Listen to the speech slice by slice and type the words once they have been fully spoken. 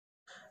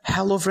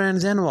Hello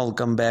friends and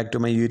welcome back to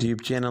my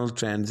YouTube channel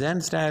Trends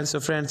and Styles. So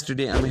friends,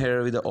 today I'm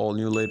here with the all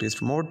new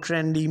latest, more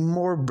trendy,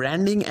 more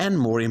branding and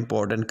more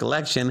important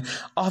collection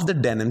of the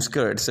denim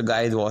skirts. So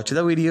guys, watch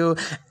the video.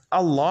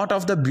 A lot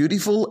of the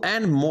beautiful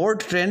and more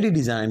trendy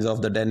designs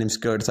of the denim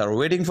skirts are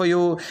waiting for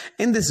you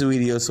in this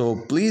video. So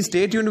please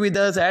stay tuned with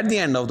us at the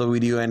end of the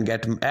video and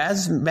get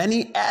as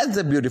many as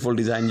the beautiful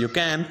design you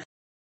can.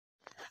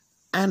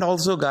 And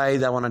also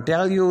guys, I want to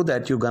tell you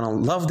that you're gonna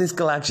love this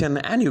collection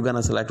and you're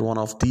gonna select one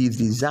of these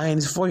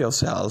designs for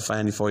yourself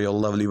and for your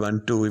lovely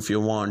one too if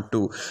you want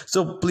to.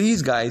 So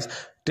please guys,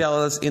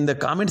 tell us in the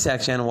comment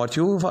section what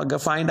you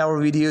find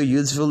our video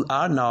useful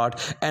or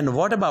not, and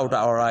what about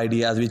our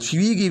ideas which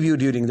we give you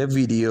during the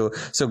video.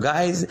 So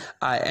guys,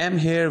 I am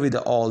here with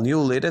the all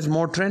new latest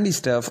more trendy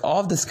stuff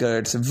of the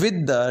skirts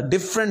with the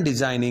different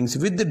designings,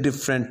 with the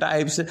different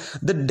types.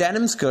 The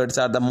denim skirts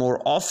are the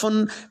more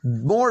often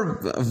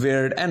more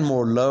weared and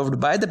more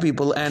loved by the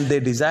people, and they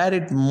desire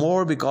it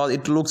more because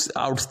it looks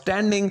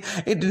outstanding.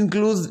 It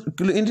includes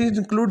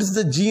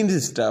the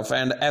jeans stuff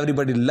and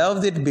everybody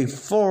loves it.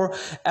 Before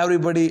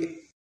everybody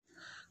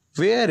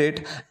wear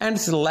it and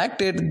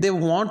select it, they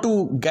want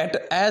to get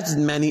as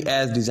many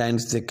as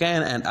designs they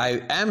can, and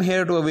I am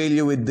here to avail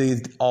you with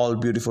these all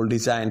beautiful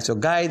designs. So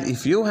guys,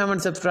 if you haven't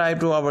subscribed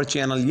to our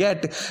channel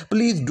yet,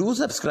 please do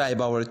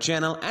subscribe our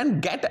channel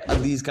and get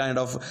these kind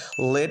of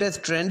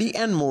latest trendy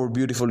and more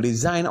beautiful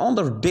design on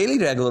the daily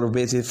regular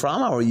basis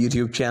from our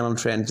YouTube channel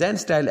Trends and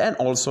Style. And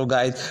also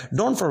guys,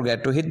 don't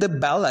forget to hit the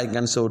bell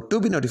icon so to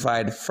be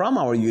notified from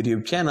our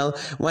YouTube channel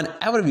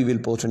whenever we will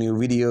post a new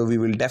video. We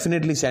will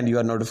definitely send you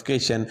a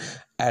notification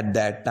at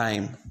that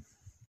time.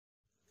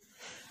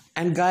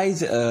 And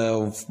guys,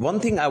 one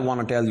thing I want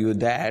to tell you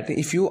that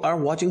if you are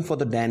watching for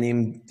the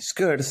denim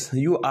skirts,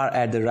 you are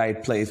at the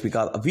right place,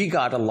 because we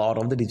got a lot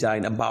of the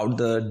design about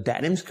the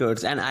denim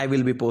skirts, and I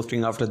will be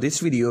posting after this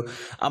video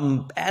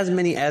as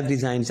many as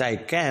designs I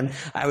can.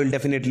 I will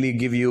definitely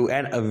give you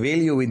and avail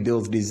you with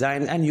those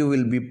designs, and you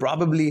will be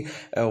probably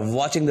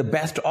watching the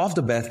best of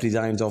the best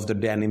designs of the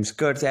denim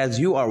skirts as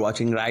you are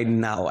watching right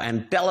now.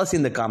 And tell us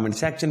in the comment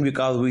section,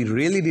 because we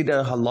really did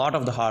a lot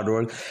of the hard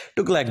work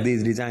to collect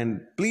these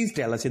designs. Please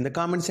tell us in the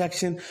comment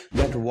section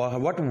that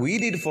what we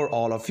did for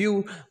all of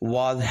you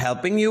was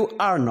helping you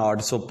or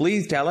not. So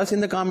please tell us in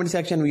the comment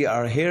section. We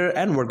are here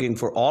and working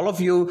for all of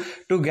you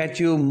to get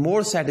you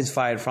more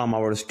satisfied from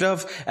our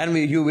stuff, and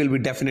you will be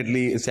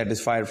definitely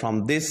satisfied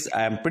from this.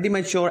 I am pretty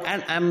much sure,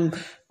 and I'm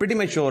pretty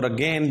much sure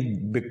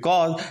again,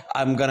 because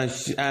I'm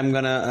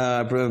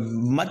gonna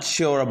much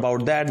sure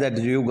about that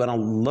you're gonna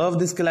love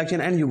this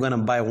collection, and you're gonna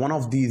buy one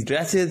of these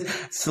dresses,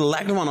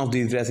 select one of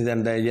these dresses,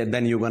 and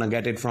then you're gonna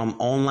get it from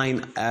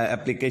online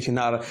application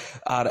or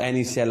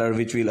any seller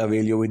which will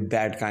avail you with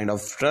that kind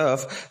of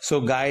stuff. So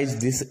guys,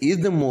 this is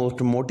the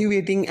most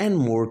motivating and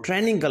more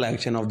trending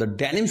collection of the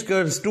denim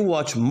skirts. To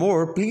watch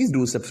more, please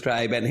do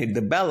subscribe and hit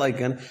the bell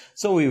icon,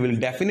 so we will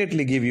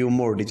definitely give you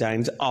more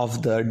designs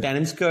of the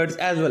denim skirts,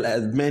 as well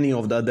as many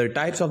of the other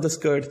types of the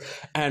skirts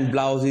and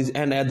blouses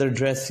and other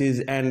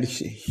dresses and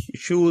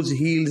shoes,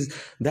 heels,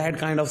 that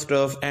kind of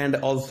stuff, and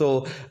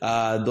also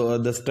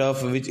the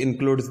stuff which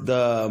includes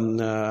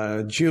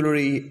the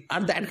jewelry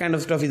and that kind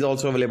of stuff is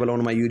also available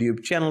on my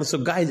YouTube channel. So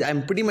guys,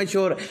 I'm pretty much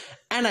sure,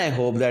 and I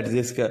hope that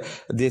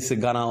this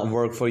gonna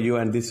work for you,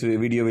 and this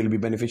video will be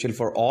beneficial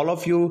for all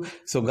of you.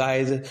 So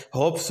guys,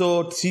 hope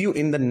so. See you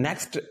in the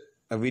next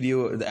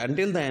video.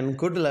 Until then,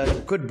 good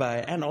luck,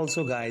 goodbye, and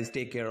also guys,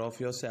 take care of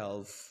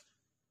yourself.